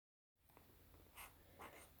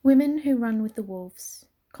Women Who Run with the Wolves,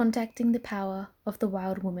 Contacting the Power of the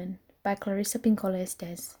Wild Woman by Clarissa Pinkola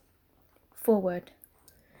Estés. Foreword.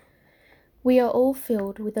 We are all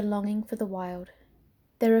filled with a longing for the wild.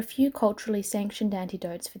 There are few culturally sanctioned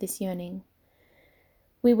antidotes for this yearning.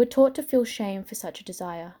 We were taught to feel shame for such a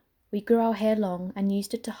desire. We grew our hair long and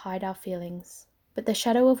used it to hide our feelings. But the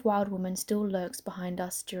shadow of wild woman still lurks behind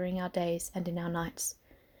us during our days and in our nights.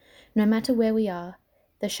 No matter where we are,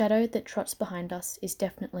 the shadow that trots behind us is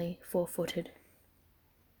definitely four-footed.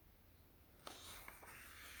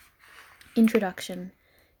 Introduction.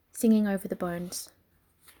 Singing over the bones.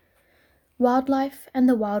 Wildlife and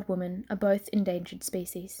the wild woman are both endangered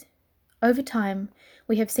species. Over time,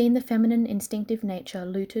 we have seen the feminine instinctive nature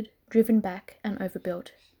looted, driven back, and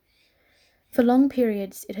overbuilt. For long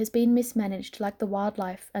periods, it has been mismanaged like the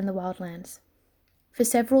wildlife and the wildlands. For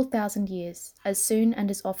several thousand years, as soon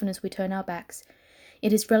and as often as we turn our backs,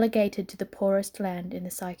 it is relegated to the poorest land in the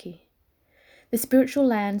psyche. The spiritual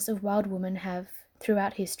lands of wild women have,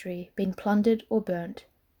 throughout history, been plundered or burnt,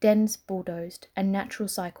 dens bulldozed, and natural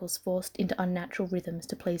cycles forced into unnatural rhythms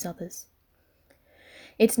to please others.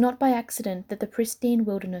 It's not by accident that the pristine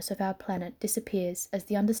wilderness of our planet disappears as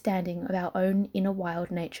the understanding of our own inner wild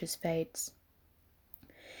natures fades.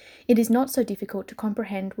 It is not so difficult to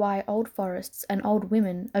comprehend why old forests and old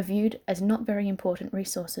women are viewed as not very important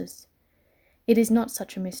resources. It is not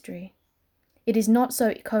such a mystery. It is not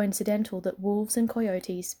so coincidental that wolves and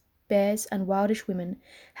coyotes, bears and wildish women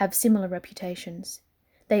have similar reputations.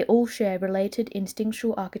 They all share related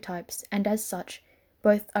instinctual archetypes, and as such,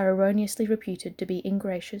 both are erroneously reputed to be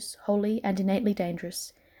ingracious, holy and innately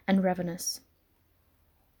dangerous, and ravenous.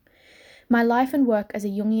 My life and work as a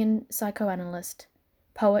Jungian psychoanalyst,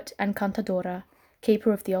 poet and cantadora,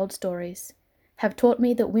 keeper of the old stories, have taught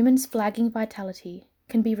me that women's flagging vitality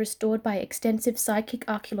can be restored by extensive psychic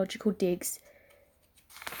archaeological digs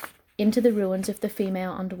into the ruins of the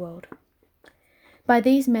female underworld. By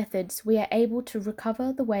these methods, we are able to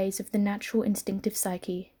recover the ways of the natural instinctive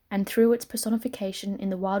psyche, and through its personification in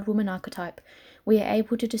the wild woman archetype, we are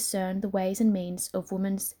able to discern the ways and means of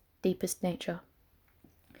woman's deepest nature.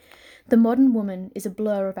 The modern woman is a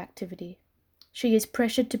blur of activity. She is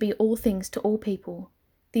pressured to be all things to all people.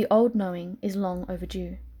 The old knowing is long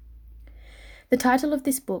overdue. The title of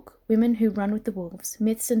this book, Women Who Run with the Wolves,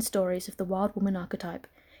 Myths and Stories of the Wild Woman Archetype,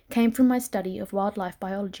 came from my study of wildlife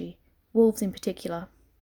biology, wolves in particular.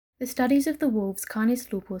 The studies of the wolves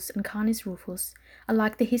Canis lupus and Canis rufus are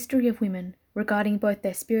like the history of women, regarding both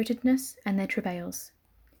their spiritedness and their travails.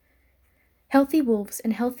 Healthy wolves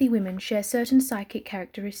and healthy women share certain psychic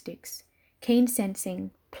characteristics: keen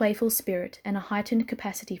sensing, playful spirit, and a heightened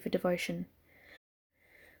capacity for devotion.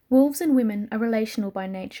 Wolves and women are relational by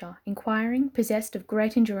nature, inquiring, possessed of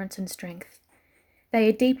great endurance and strength. They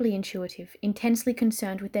are deeply intuitive, intensely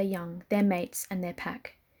concerned with their young, their mates, and their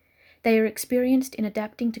pack. They are experienced in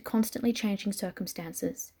adapting to constantly changing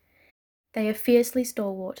circumstances. They are fiercely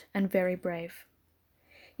stalwart and very brave.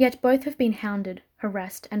 Yet both have been hounded,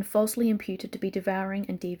 harassed, and falsely imputed to be devouring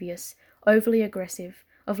and devious, overly aggressive,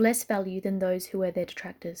 of less value than those who are their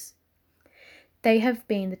detractors. They have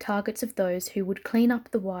been the targets of those who would clean up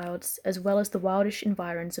the wilds as well as the wildish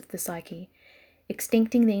environs of the psyche,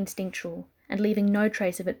 extincting the instinctual and leaving no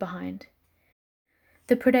trace of it behind.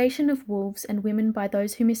 The predation of wolves and women by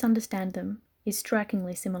those who misunderstand them is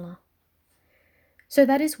strikingly similar. So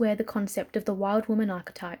that is where the concept of the wild woman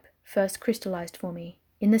archetype first crystallized for me,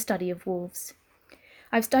 in the study of wolves.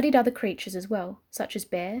 I've studied other creatures as well, such as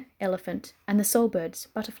bear, elephant, and the soul birds,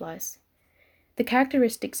 butterflies. The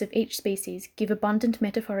characteristics of each species give abundant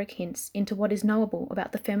metaphoric hints into what is knowable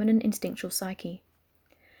about the feminine instinctual psyche.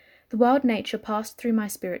 The wild nature passed through my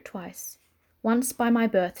spirit twice, once by my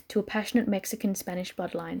birth to a passionate Mexican-Spanish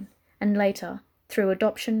bloodline, and later, through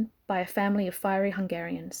adoption, by a family of fiery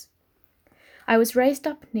Hungarians. I was raised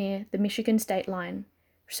up near the Michigan state line,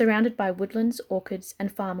 surrounded by woodlands, orchards,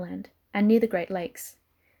 and farmland, and near the Great Lakes.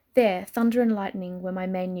 There, thunder and lightning were my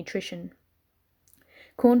main nutrition.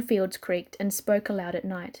 Cornfields creaked and spoke aloud at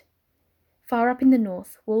night. Far up in the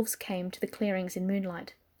north, wolves came to the clearings in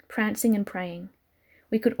moonlight, prancing and praying.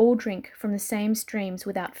 We could all drink from the same streams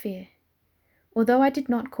without fear. Although I did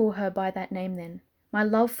not call her by that name then, my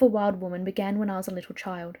love for wild woman began when I was a little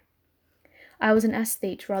child. I was an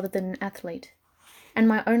aesthete rather than an athlete, and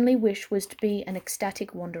my only wish was to be an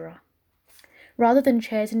ecstatic wanderer. Rather than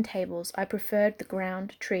chairs and tables, I preferred the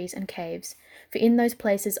ground, trees, and caves, for in those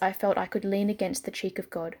places I felt I could lean against the cheek of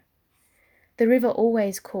God. The river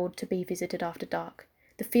always called to be visited after dark.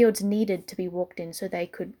 The fields needed to be walked in so they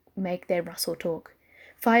could make their rustle talk.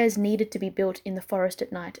 Fires needed to be built in the forest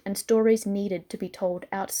at night, and stories needed to be told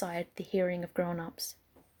outside the hearing of grown-ups.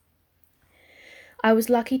 I was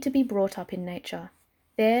lucky to be brought up in nature.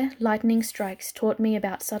 There, lightning strikes taught me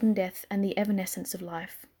about sudden death and the evanescence of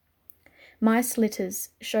life. Mice litters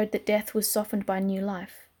showed that death was softened by new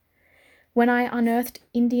life. When I unearthed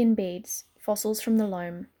Indian beads, fossils from the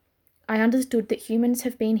loam, I understood that humans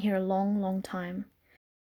have been here a long, long time.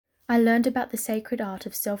 I learned about the sacred art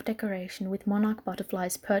of self-decoration with monarch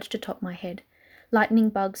butterflies perched atop my head, lightning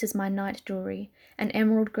bugs as my night jewelry, and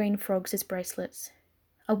emerald green frogs as bracelets.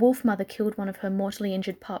 A wolf mother killed one of her mortally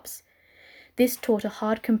injured pups. This taught a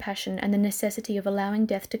hard compassion and the necessity of allowing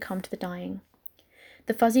death to come to the dying.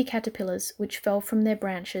 The fuzzy caterpillars, which fell from their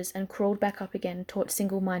branches and crawled back up again, taught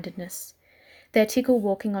single-mindedness. Their tickle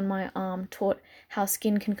walking on my arm taught how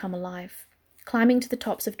skin can come alive. Climbing to the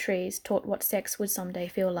tops of trees taught what sex would someday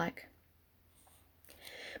feel like.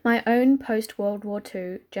 My own post-World War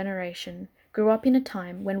II generation grew up in a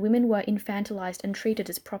time when women were infantilized and treated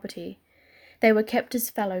as property. They were kept as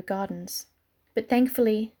fallow gardens. But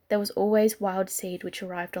thankfully, there was always wild seed which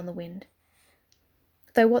arrived on the wind.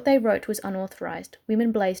 Though what they wrote was unauthorized,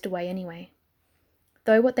 women blazed away anyway.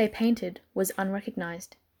 Though what they painted was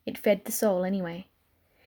unrecognized, it fed the soul anyway.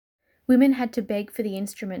 Women had to beg for the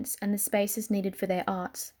instruments and the spaces needed for their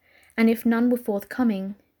arts, and if none were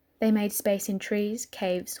forthcoming, they made space in trees,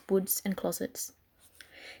 caves, woods, and closets.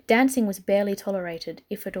 Dancing was barely tolerated,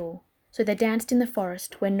 if at all, so they danced in the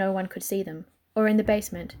forest where no one could see them, or in the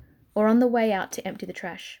basement, or on the way out to empty the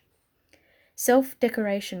trash.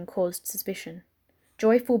 Self-decoration caused suspicion.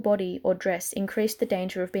 Joyful body or dress increased the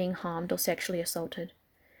danger of being harmed or sexually assaulted.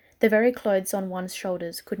 The very clothes on one's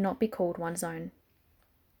shoulders could not be called one's own.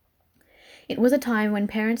 It was a time when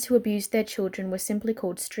parents who abused their children were simply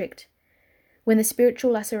called strict, when the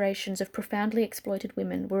spiritual lacerations of profoundly exploited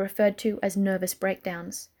women were referred to as nervous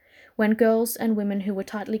breakdowns, when girls and women who were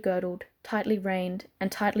tightly girdled, tightly reined,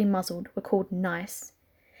 and tightly muzzled were called nice,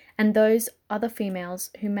 and those other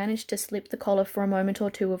females who managed to slip the collar for a moment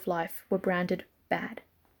or two of life were branded bad.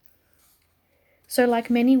 So like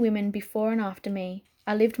many women before and after me,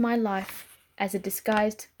 I lived my life as a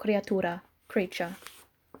disguised creature.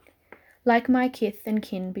 Like my kith and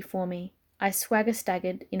kin before me, I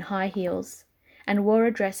swagger-staggered in high heels and wore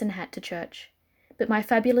a dress and hat to church, but my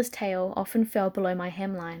fabulous tail often fell below my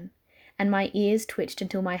hemline, and my ears twitched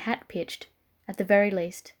until my hat pitched, at the very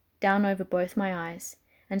least, down over both my eyes,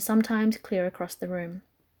 and sometimes clear across the room.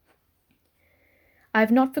 I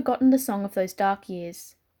have not forgotten the song of those dark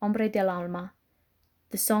years, Hombre del Alma,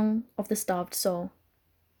 the song of the starved soul.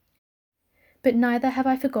 But neither have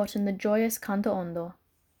I forgotten the joyous canto hondo,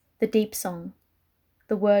 the deep song,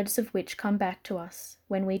 the words of which come back to us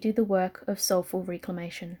when we do the work of soulful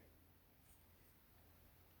reclamation.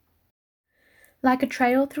 Like a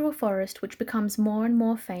trail through a forest which becomes more and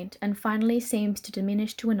more faint and finally seems to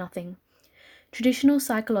diminish to a nothing, traditional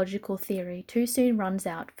psychological theory too soon runs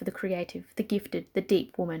out for the creative, the gifted, the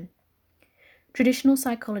deep woman. Traditional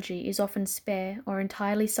psychology is often spare or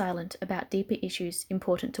entirely silent about deeper issues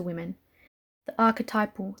important to women. The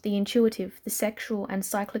archetypal, the intuitive, the sexual and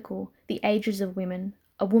cyclical, the ages of women,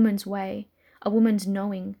 a woman's way, a woman's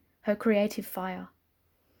knowing, her creative fire.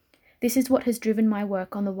 This is what has driven my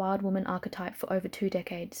work on the wild woman archetype for over 2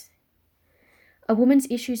 decades. A woman's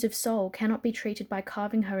issues of soul cannot be treated by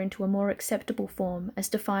carving her into a more acceptable form as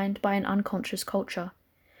defined by an unconscious culture,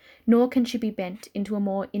 nor can she be bent into a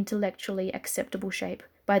more intellectually acceptable shape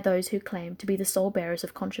by those who claim to be the sole bearers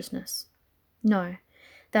of consciousness. No,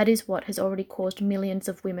 that is what has already caused millions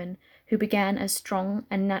of women who began as strong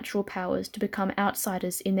and natural powers to become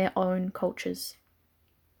outsiders in their own cultures.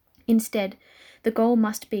 Instead, the goal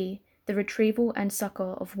must be the retrieval and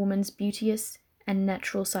succor of woman's beauteous and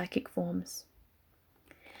natural psychic forms.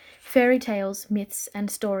 Fairy tales, myths, and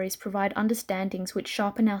stories provide understandings which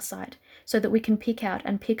sharpen our sight so that we can pick out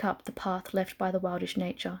and pick up the path left by the wildish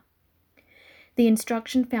nature. The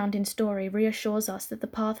instruction found in story reassures us that the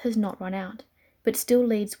path has not run out, but still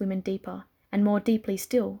leads women deeper, and more deeply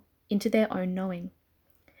still, into their own knowing.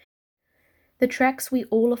 The tracks we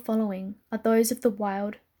all are following are those of the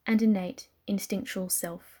wild and innate instinctual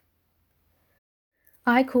self.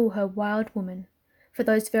 I call her wild woman, for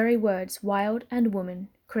those very words, wild and woman,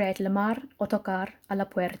 create le mar o tocar a la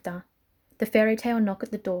puerta, the fairy tale knock at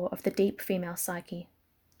the door of the deep female psyche.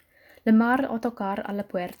 Le mar o tocar a la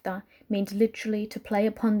puerta means literally to play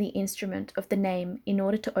upon the instrument of the name in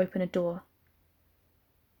order to open a door.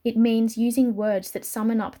 It means using words that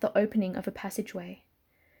summon up the opening of a passageway.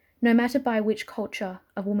 No matter by which culture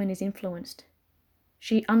a woman is influenced,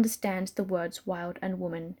 she understands the words wild and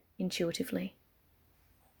woman intuitively.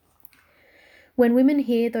 When women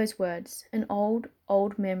hear those words, an old,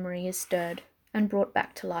 old memory is stirred and brought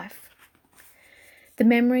back to life. The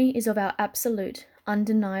memory is of our absolute,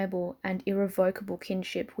 undeniable and irrevocable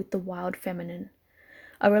kinship with the wild feminine,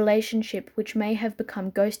 a relationship which may have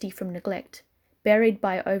become ghosty from neglect, buried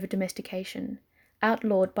by over-domestication,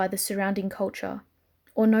 outlawed by the surrounding culture,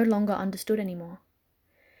 or no longer understood anymore.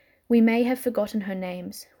 We may have forgotten her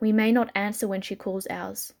names, we may not answer when she calls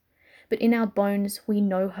ours, but in our bones we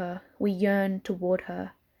know her, we yearn toward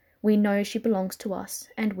her, we know she belongs to us,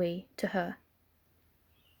 and we to her.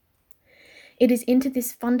 It is into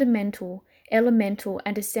this fundamental, elemental,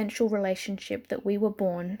 and essential relationship that we were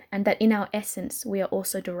born, and that in our essence we are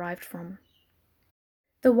also derived from.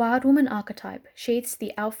 The wild woman archetype sheaths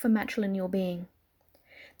the alpha matrilineal being.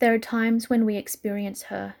 There are times when we experience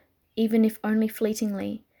her, even if only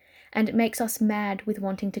fleetingly, and it makes us mad with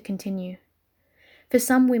wanting to continue. For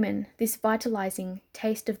some women, this vitalizing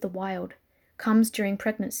taste of the wild comes during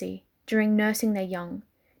pregnancy, during nursing their young,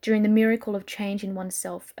 during the miracle of change in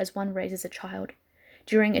oneself as one raises a child,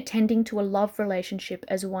 during attending to a love relationship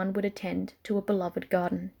as one would attend to a beloved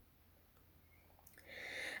garden.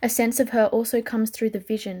 A sense of her also comes through the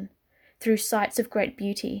vision, through sights of great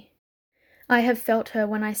beauty. I have felt her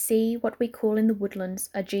when I see what we call in the woodlands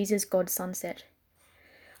a Jesus God sunset.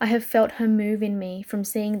 I have felt her move in me from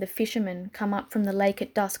seeing the fishermen come up from the lake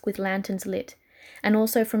at dusk with lanterns lit, and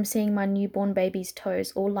also from seeing my newborn baby's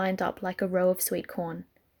toes all lined up like a row of sweet corn.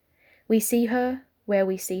 We see her where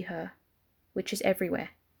we see her, which is everywhere.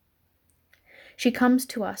 She comes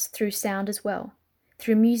to us through sound as well,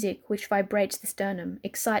 through music which vibrates the sternum,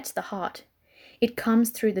 excites the heart. It comes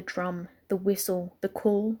through the drum, the whistle, the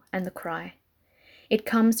call, and the cry. It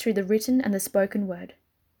comes through the written and the spoken word.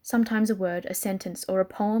 Sometimes a word, a sentence, or a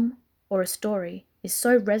poem, or a story is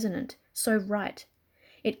so resonant, so right,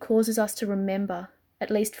 it causes us to remember, at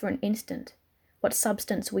least for an instant, what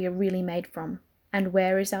substance we are really made from, and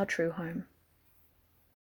where is our true home.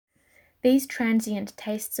 These transient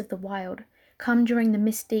tastes of the wild come during the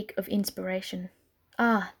mystique of inspiration.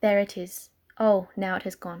 Ah, there it is. Oh, now it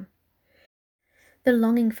has gone. The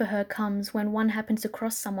longing for her comes when one happens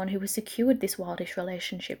across someone who has secured this wildish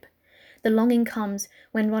relationship. The longing comes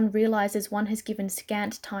when one realizes one has given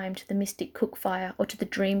scant time to the mystic cookfire or to the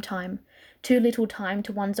dream time, too little time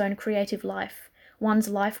to one's own creative life, one's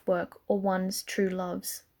life work, or one's true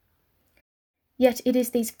loves. Yet it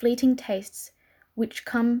is these fleeting tastes, which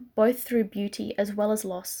come both through beauty as well as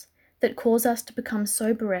loss, that cause us to become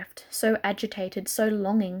so bereft, so agitated, so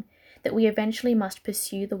longing, that we eventually must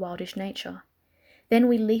pursue the wildish nature. Then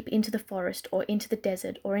we leap into the forest or into the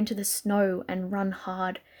desert or into the snow and run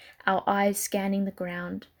hard, our eyes scanning the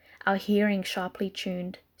ground, our hearing sharply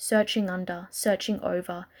tuned, searching under, searching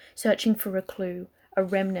over, searching for a clue, a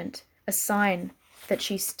remnant, a sign that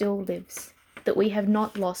she still lives, that we have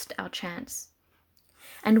not lost our chance.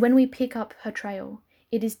 And when we pick up her trail,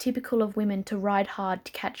 it is typical of women to ride hard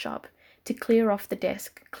to catch up, to clear off the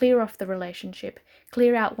desk, clear off the relationship,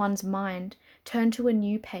 clear out one's mind, turn to a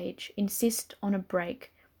new page, insist on a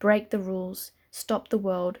break the rules, stop the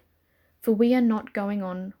world, for we are not going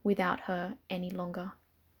on without her any longer.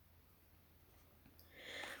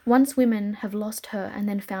 Once women have lost her and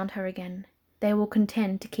then found her again, they will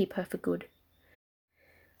contend to keep her for good.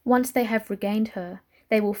 Once they have regained her,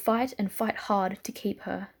 they will fight and fight hard to keep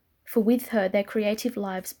her, for with her their creative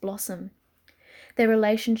lives blossom. Their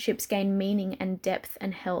relationships gain meaning and depth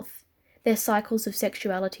and health. Their cycles of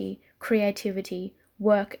sexuality, creativity,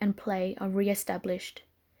 work and play are re-established.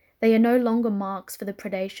 They are no longer marks for the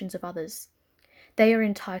predations of others. They are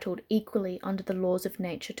entitled equally under the laws of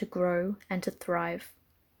nature to grow and to thrive.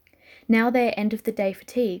 Now their end-of-the-day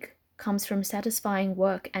fatigue comes from satisfying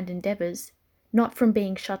work and endeavours, not from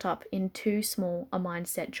being shut up in too small a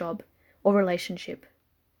mindset job or relationship.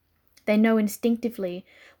 They know instinctively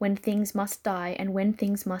when things must die and when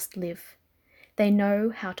things must live. They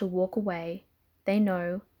know how to walk away. They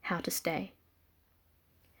know how to stay.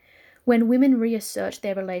 When women reassert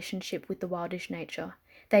their relationship with the wildish nature,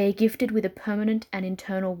 they are gifted with a permanent and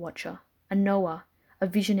internal watcher, a knower, a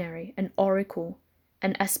visionary, an oracle,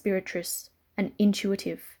 an aspiratress, an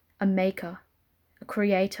intuitive, a maker, a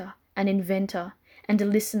creator, an inventor, and a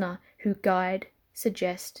listener who guide,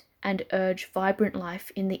 suggest, and urge vibrant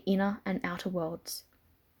life in the inner and outer worlds.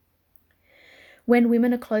 When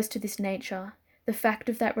women are close to this nature, the fact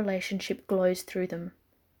of that relationship glows through them.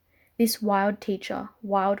 This wild teacher,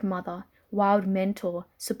 wild mother, wild mentor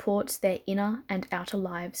supports their inner and outer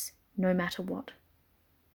lives, no matter what.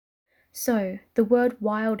 So, the word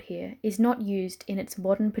wild here is not used in its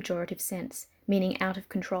modern pejorative sense, meaning out of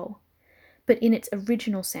control, but in its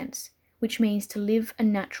original sense, which means to live a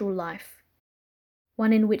natural life,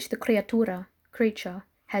 one in which the creature,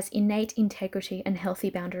 has innate integrity and healthy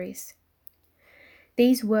boundaries.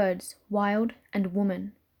 These words, wild and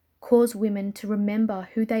woman, cause women to remember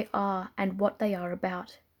who they are and what they are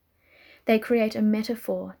about. They create a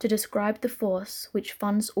metaphor to describe the force which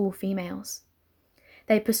funds all females.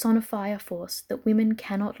 They personify a force that women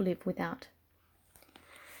cannot live without.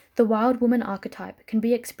 The wild woman archetype can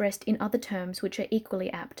be expressed in other terms which are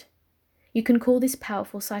equally apt. You can call this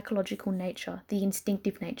powerful psychological nature the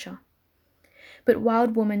instinctive nature. But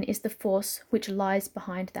wild woman is the force which lies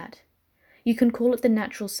behind that. You can call it the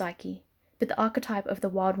natural psyche, but the archetype of the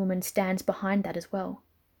wild woman stands behind that as well.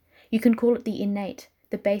 You can call it the innate,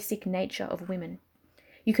 the basic nature of women.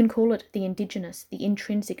 You can call it the indigenous, the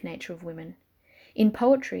intrinsic nature of women. In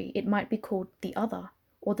poetry, it might be called the other,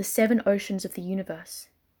 or the seven oceans of the universe,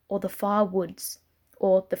 or the far woods,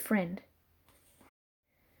 or the friend.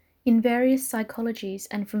 In various psychologies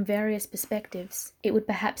and from various perspectives, it would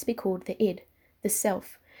perhaps be called the id, the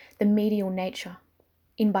self, the medial nature.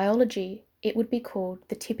 In biology, it would be called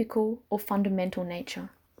the typical or fundamental nature.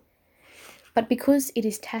 But because it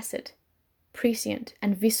is tacit, prescient,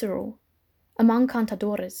 and visceral, among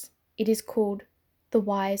cantadores, it is called the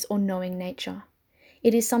wise or knowing nature.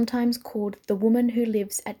 It is sometimes called the woman who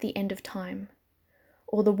lives at the end of time,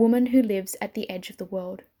 or the woman who lives at the edge of the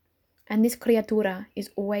world. And this criatura is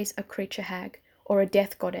always a creature hag, or a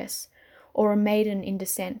death goddess, or a maiden in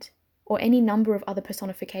descent, or any number of other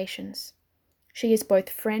personifications. She is both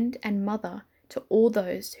friend and mother to all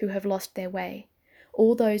those who have lost their way,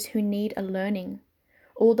 all those who need a learning,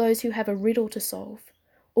 all those who have a riddle to solve,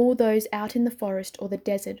 all those out in the forest or the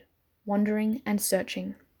desert, wandering and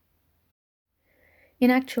searching. In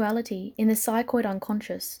actuality, in the psychoid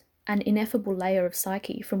unconscious, an ineffable layer of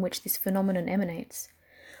psyche from which this phenomenon emanates,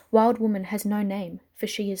 wild woman has no name, for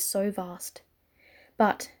she is so vast.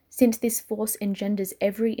 But, since this force engenders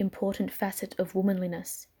every important facet of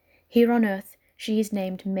womanliness, here on earth she is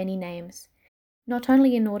named many names, not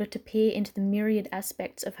only in order to peer into the myriad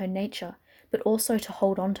aspects of her nature, but also to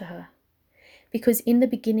hold on to her. Because in the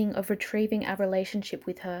beginning of retrieving our relationship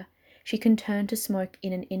with her, she can turn to smoke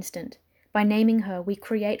in an instant. By naming her, we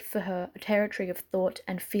create for her a territory of thought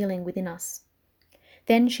and feeling within us.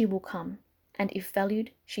 Then she will come, and if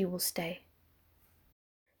valued, she will stay.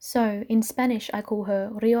 So, in Spanish I call her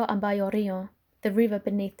Rio Ambayo Rio, the river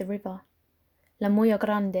beneath the river, La Muy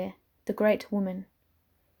Grande, the great woman,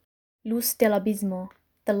 Luz del Abismo,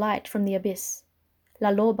 the light from the abyss, La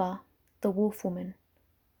Loba, the wolf woman,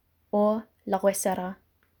 or La Huesera,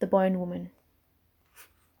 the bone woman.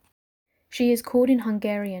 She is called in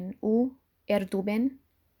Hungarian U Erduben,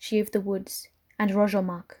 she of the woods, and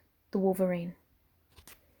Rojomak, the wolverine.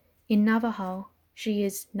 In Navajo, she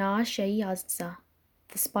is Na Yazza,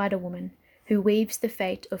 the spider woman, who weaves the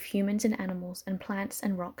fate of humans and animals and plants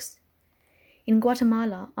and rocks. In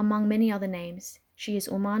Guatemala, among many other names, she is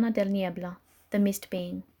Humana del Niebla, the mist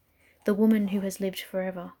being, the woman who has lived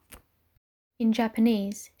forever. In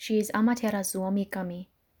Japanese, she is Amaterasu Omikami,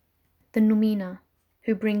 the Numina,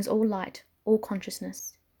 who brings all light, all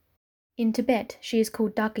consciousness. In Tibet, she is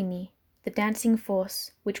called Dakini, the dancing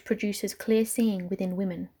force which produces clear seeing within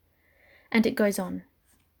women. And it goes on.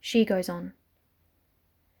 She goes on.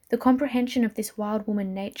 The comprehension of this wild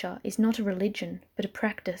woman nature is not a religion, but a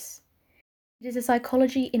practice. It is a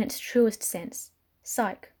psychology in its truest sense,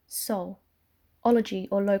 psyche, soul, ology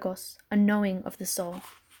or logos, a knowing of the soul.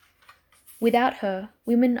 Without her,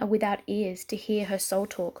 women are without ears to hear her soul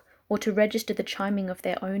talk or to register the chiming of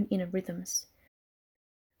their own inner rhythms.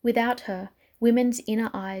 Without her, women's inner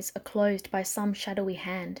eyes are closed by some shadowy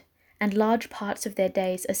hand, and large parts of their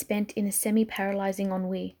days are spent in a semi-paralyzing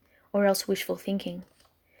ennui, or else wishful thinking.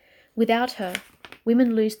 Without her,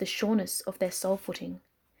 women lose the sureness of their soul footing.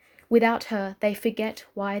 Without her, they forget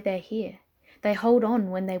why they're here. They hold on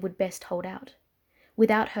when they would best hold out.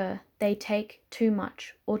 Without her, they take too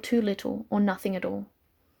much, or too little, or nothing at all.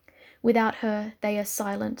 Without her, they are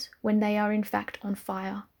silent when they are in fact on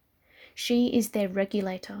fire. She is their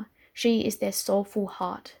regulator. She is their soulful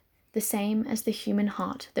heart, the same as the human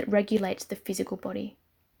heart that regulates the physical body.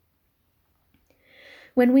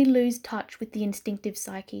 When we lose touch with the instinctive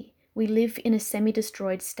psyche, we live in a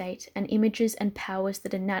semi-destroyed state, and images and powers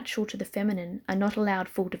that are natural to the feminine are not allowed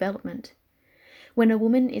full development. When a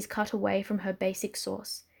woman is cut away from her basic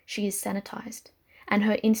source, she is sanitized, and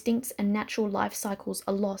her instincts and natural life cycles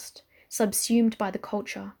are lost, subsumed by the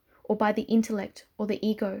culture, or by the intellect or the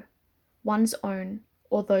ego, one's own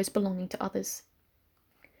or those belonging to others.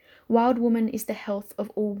 Wild woman is the health of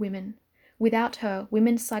all women. Without her,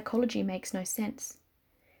 women's psychology makes no sense.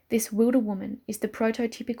 This wilder woman is the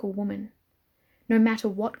prototypical woman. No matter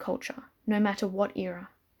what culture, no matter what era,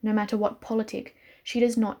 no matter what politic, she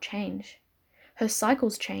does not change. Her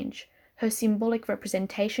cycles change, Her symbolic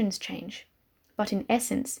representations change, but in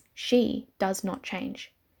essence, she does not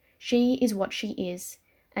change. She is what she is,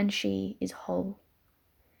 and she is whole.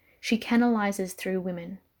 She canalizes through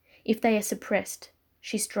women. If they are suppressed,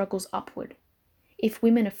 she struggles upward. If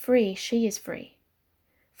women are free, she is free.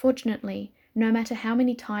 Fortunately, no matter how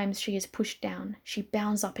many times she is pushed down, she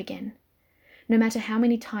bounds up again. No matter how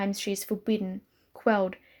many times she is forbidden,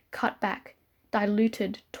 quelled, cut back,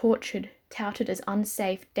 diluted, tortured, touted as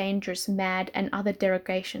unsafe, dangerous, mad, and other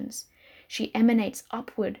derogations, she emanates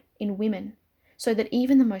upward in women, so that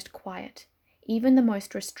even the most quiet, even the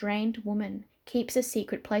most restrained woman keeps a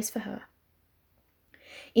secret place for her.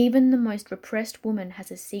 Even the most repressed woman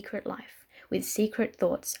has a secret life, with secret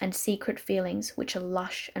thoughts and secret feelings which are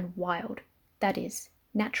lush and wild, that is,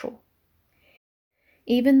 natural.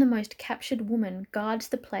 Even the most captured woman guards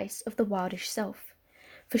the place of the wildish self,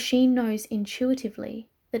 for she knows intuitively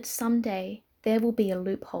that someday there will be a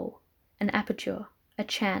loophole, an aperture, a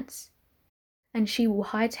chance, and she will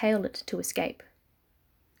hightail it to escape.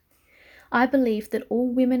 I believe that all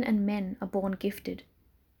women and men are born gifted.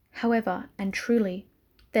 However, and truly,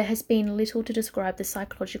 there has been little to describe the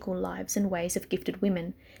psychological lives and ways of gifted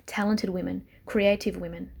women, talented women, creative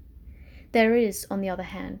women. There is, on the other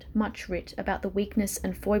hand, much writ about the weakness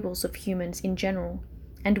and foibles of humans in general,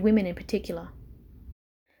 and women in particular.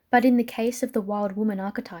 But in the case of the wild woman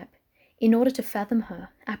archetype, in order to fathom her,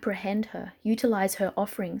 apprehend her, utilize her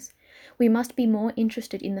offerings, we must be more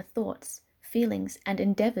interested in the thoughts, feelings, and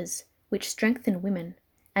endeavors which strengthen women,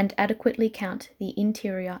 and adequately count the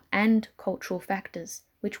interior and cultural factors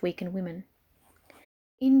which weaken women.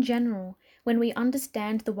 In general, when we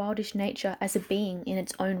understand the wildish nature as a being in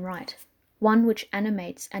its own right, one which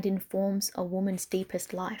animates and informs a woman's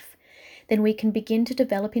deepest life, then we can begin to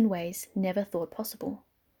develop in ways never thought possible.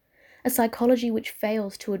 A psychology which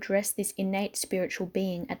fails to address this innate spiritual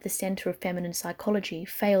being at the center of feminine psychology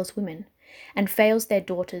fails women, and fails their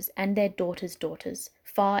daughters and their daughters' daughters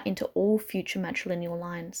far into all future matrilineal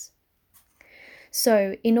lines.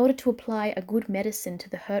 So, in order to apply a good medicine to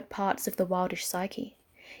the hurt parts of the wildish psyche,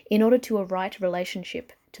 in order to a right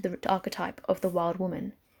relationship to the archetype of the wild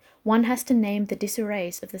woman, one has to name the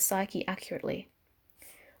disarrays of the psyche accurately.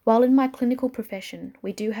 While in my clinical profession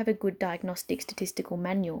we do have a good diagnostic statistical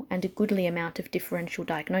manual and a goodly amount of differential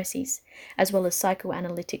diagnoses, as well as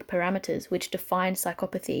psychoanalytic parameters which define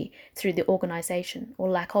psychopathy through the organization, or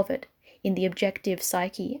lack of it, in the objective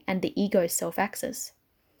psyche and the ego self-axis,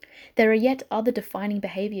 there are yet other defining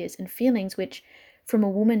behaviors and feelings which, from a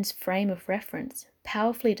woman's frame of reference,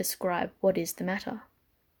 powerfully describe what is the matter.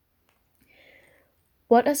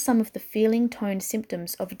 What are some of the feeling-toned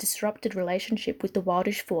symptoms of a disrupted relationship with the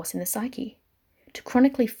wildish force in the psyche? To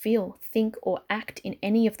chronically feel, think, or act in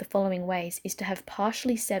any of the following ways is to have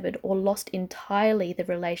partially severed or lost entirely the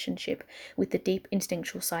relationship with the deep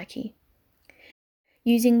instinctual psyche.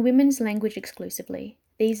 Using women's language exclusively,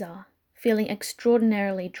 these are feeling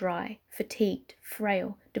extraordinarily dry, fatigued,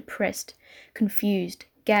 frail, depressed, confused,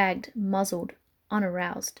 gagged, muzzled,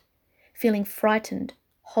 unaroused, feeling frightened,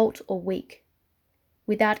 halt or weak,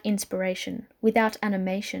 without inspiration, without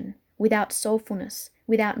animation, without soulfulness,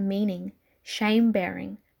 without meaning,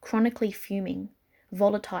 shame-bearing, chronically fuming,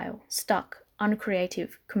 volatile, stuck,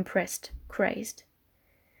 uncreative, compressed, crazed.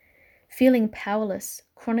 Feeling powerless,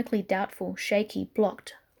 chronically doubtful, shaky,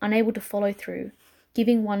 blocked, unable to follow through,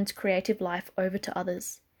 giving one's creative life over to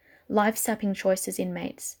others, life-sapping choices in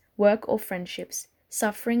mates, work or friendships,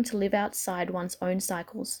 suffering to live outside one's own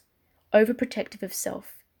cycles, overprotective of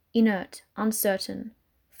self, inert, uncertain,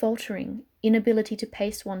 faltering, inability to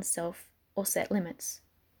pace oneself or set limits.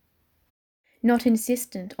 Not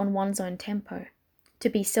insistent on one's own tempo, to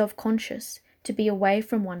be self-conscious, to be away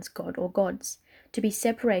from one's god or gods, to be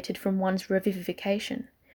separated from one's revivification,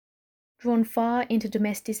 drawn far into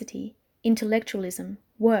domesticity, intellectualism,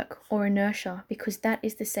 work, or inertia because that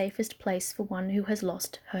is the safest place for one who has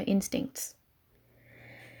lost her instincts.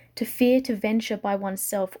 To fear to venture by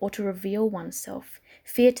oneself or to reveal oneself,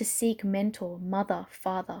 fear to seek mentor, mother,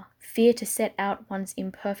 father, fear to set out one's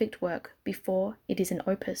imperfect work before it is an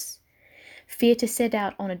opus, fear to set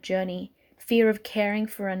out on a journey, fear of caring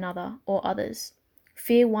for another or others,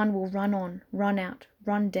 fear one will run on, run out,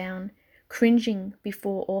 run down, cringing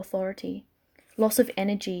before authority, loss of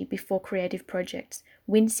energy before creative projects,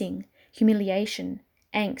 wincing, humiliation,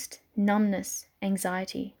 angst, numbness,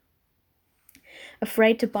 anxiety.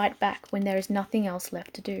 Afraid to bite back when there is nothing else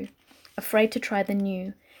left to do, afraid to try the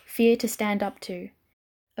new, fear to stand up to,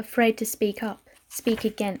 afraid to speak up, speak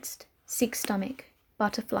against, sick stomach,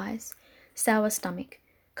 butterflies, sour stomach,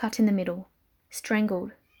 cut in the middle,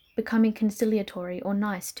 strangled, becoming conciliatory or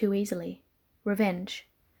nice too easily, revenge,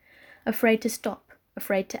 afraid to stop,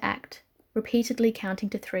 afraid to act, repeatedly counting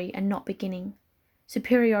to 3 and not beginning,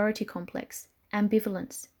 superiority complex,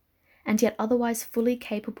 ambivalence, and yet otherwise fully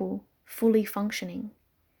capable, fully functioning.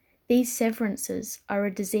 These severances are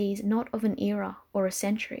a disease not of an era or a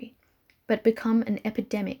century, but become an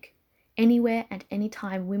epidemic anywhere and any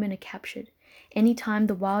time women are captured, any time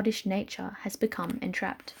the wildish nature has become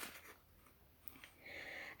entrapped.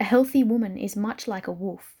 A healthy woman is much like a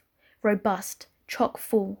wolf, robust,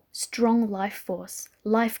 chock-full, strong life force,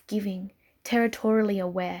 life-giving, territorially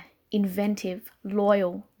aware, inventive,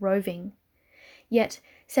 loyal, roving. Yet,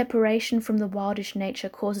 separation from the wildish nature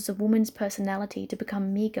causes a woman's personality to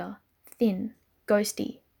become meagre, thin,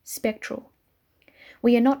 ghosty, spectral.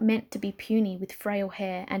 We are not meant to be puny with frail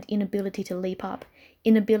hair and inability to leap up,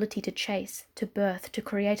 inability to chase, to birth, to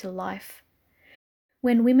create a life.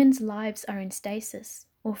 When women's lives are in stasis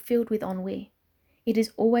or filled with ennui, it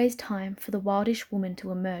is always time for the wildish woman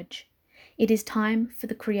to emerge. It is time for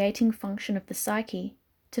the creating function of the psyche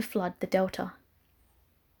to flood the delta.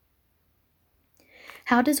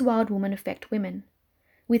 How does wild woman affect women?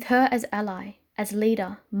 With her as ally, as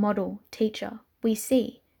leader, model, teacher, we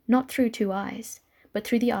see, not through 2 eyes, but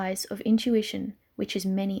through the eyes of intuition, which is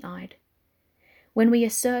many-eyed. When we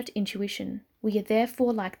assert intuition, we are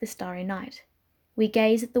therefore like the starry night. We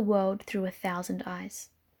gaze at the world through 1,000 eyes.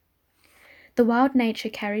 The wild nature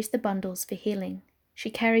carries the bundles for healing. She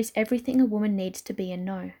carries everything a woman needs to be and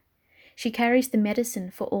know. She carries the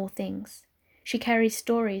medicine for all things. She carries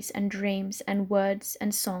stories and dreams and words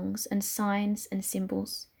and songs and signs and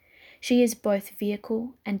symbols. She is both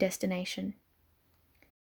vehicle and destination.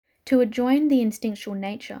 To adjoin the instinctual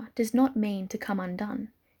nature does not mean to come undone,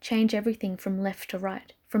 change everything from left to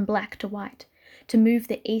right, from black to white, to move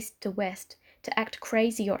the east to west, to act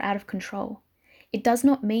crazy or out of control. It does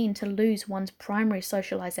not mean to lose one's primary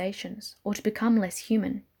socializations or to become less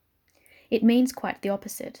human. It means quite the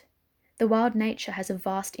opposite. The wild nature has a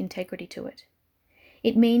vast integrity to it.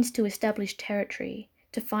 It means to establish territory,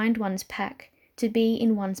 to find one's pack, to be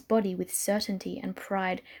in one's body with certainty and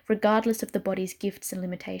pride, regardless of the body's gifts and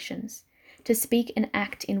limitations, to speak and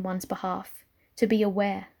act in one's behalf, to be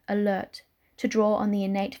aware, alert, to draw on the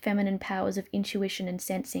innate feminine powers of intuition and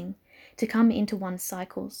sensing, to come into one's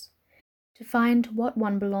cycles, to find what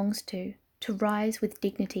one belongs to rise with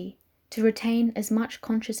dignity, to retain as much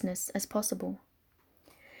consciousness as possible.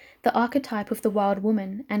 The archetype of the wild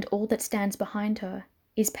woman and all that stands behind her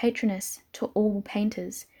is patroness to all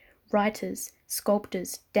painters, writers,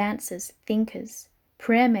 sculptors, dancers, thinkers,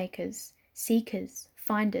 prayer makers, seekers,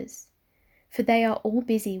 finders, for they are all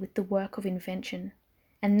busy with the work of invention,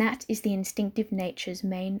 and that is the instinctive nature's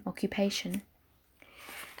main occupation.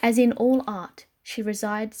 As in all art, she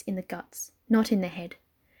resides in the guts, not in the head.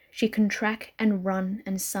 She can track and run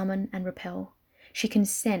and summon and repel. She can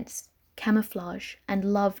sense, camouflage, and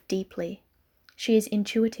love deeply. She is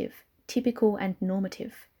intuitive, typical and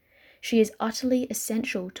normative. She is utterly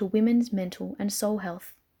essential to women's mental and soul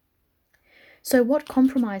health. So what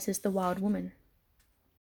compromises the wild woman?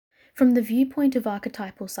 From the viewpoint of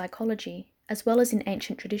archetypal psychology, as well as in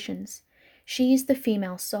ancient traditions, she is the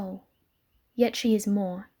female soul. Yet she is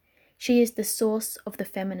more. She is the source of the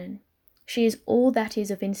feminine. She is all that is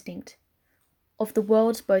of instinct, of the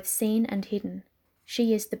worlds both seen and hidden.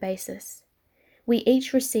 She is the basis. We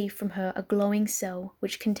each receive from her a glowing cell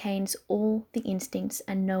which contains all the instincts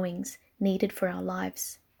and knowings needed for our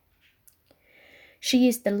lives. She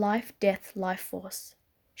is the life-death life force.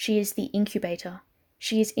 She is the incubator.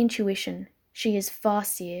 She is intuition. She is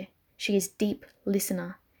far-seer. She is deep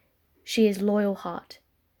listener. She is loyal heart.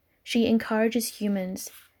 She encourages humans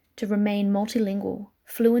to remain multilingual,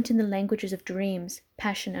 fluent in the languages of dreams,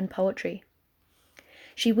 passion, and poetry.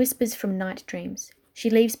 She whispers from night dreams. She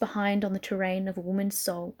leaves behind on the terrain of a woman's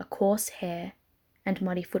soul a coarse hair and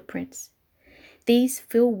muddy footprints. These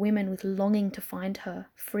fill women with longing to find her,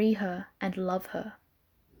 free her, and love her.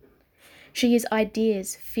 She is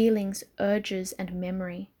ideas, feelings, urges, and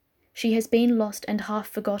memory. She has been lost and half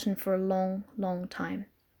forgotten for a long, long time.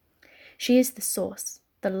 She is the source,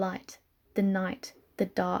 the light, the night, the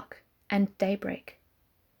dark, and daybreak.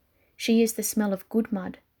 She is the smell of good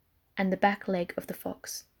mud and the back leg of the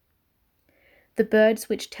fox. The birds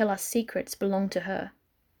which tell us secrets belong to her.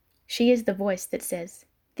 She is the voice that says,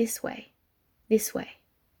 "This way, this way."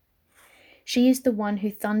 She is the one who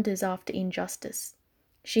thunders after injustice.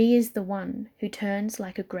 She is the one who turns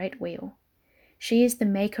like a great wheel. She is the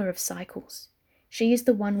maker of cycles. She is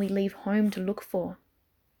the one we leave home to look for.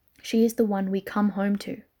 She is the one we come home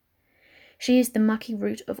to. She is the mucky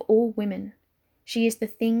root of all women. She is the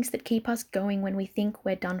things that keep us going when we think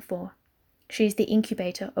we're done for. She is the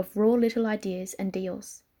incubator of raw little ideas and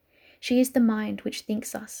deals. She is the mind which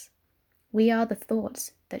thinks us. We are the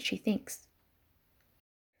thoughts that she thinks.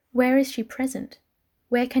 Where is she present?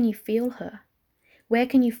 Where can you feel her? Where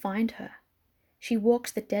can you find her? She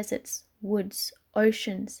walks the deserts, woods,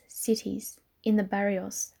 oceans, cities, in the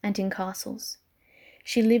barrios and in castles.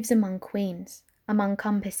 She lives among queens, among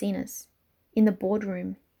campesinas, in the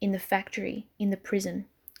boardroom, in the factory, in the prison,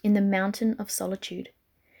 in the mountain of solitude.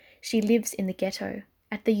 She lives in the ghetto,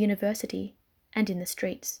 at the university, and in the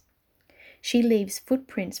streets. She leaves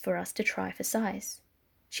footprints for us to try for size.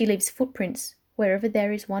 She leaves footprints wherever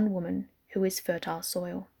there is one woman who is fertile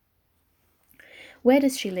soil. Where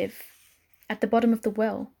does she live? At the bottom of the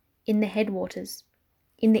well, in the headwaters,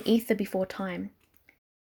 in the ether before time.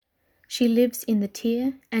 She lives in the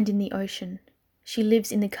tear and in the ocean. She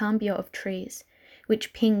lives in the cambia of trees,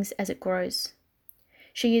 which pings as it grows.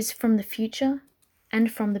 She is from the future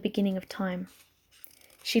and from the beginning of time.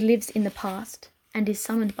 She lives in the past and is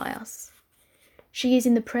summoned by us. She is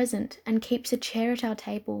in the present and keeps a chair at our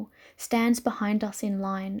table, stands behind us in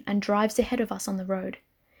line and drives ahead of us on the road.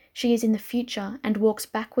 She is in the future and walks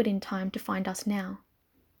backward in time to find us now.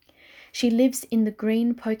 She lives in the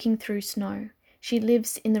green poking through snow. She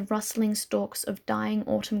lives in the rustling stalks of dying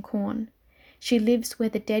autumn corn. She lives where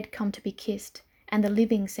the dead come to be kissed and the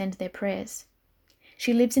living send their prayers.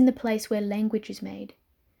 She lives in the place where language is made.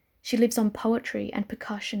 She lives on poetry and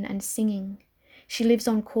percussion and singing. She lives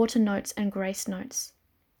on quarter notes and grace notes,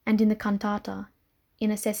 and in the cantata,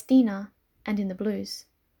 in a sestina, and in the blues.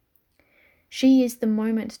 She is the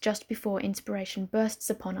moment just before inspiration bursts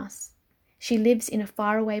upon us. She lives in a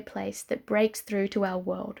faraway place that breaks through to our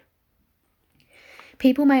world.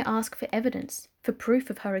 People may ask for evidence, for proof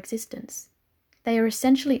of her existence. They are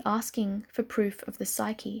essentially asking for proof of the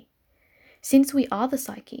psyche. Since we are the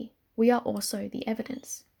psyche, we are also the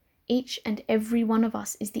evidence. Each and every one of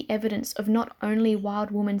us is the evidence of not only Wild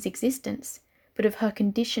Woman's existence, but of her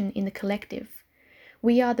condition in the collective.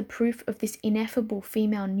 We are the proof of this ineffable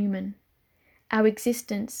female Newman. Our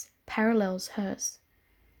existence parallels hers.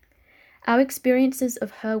 Our experiences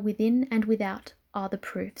of her within and without are the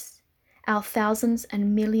proofs. Our thousands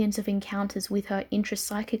and millions of encounters with her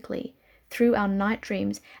intrapsychically, through our night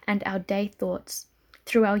dreams and our day thoughts,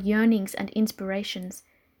 through our yearnings and inspirations,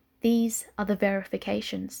 these are the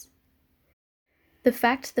verifications. The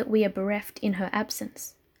fact that we are bereft in her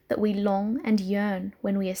absence, that we long and yearn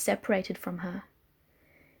when we are separated from her,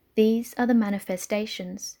 these are the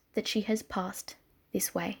manifestations that she has passed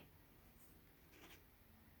this way.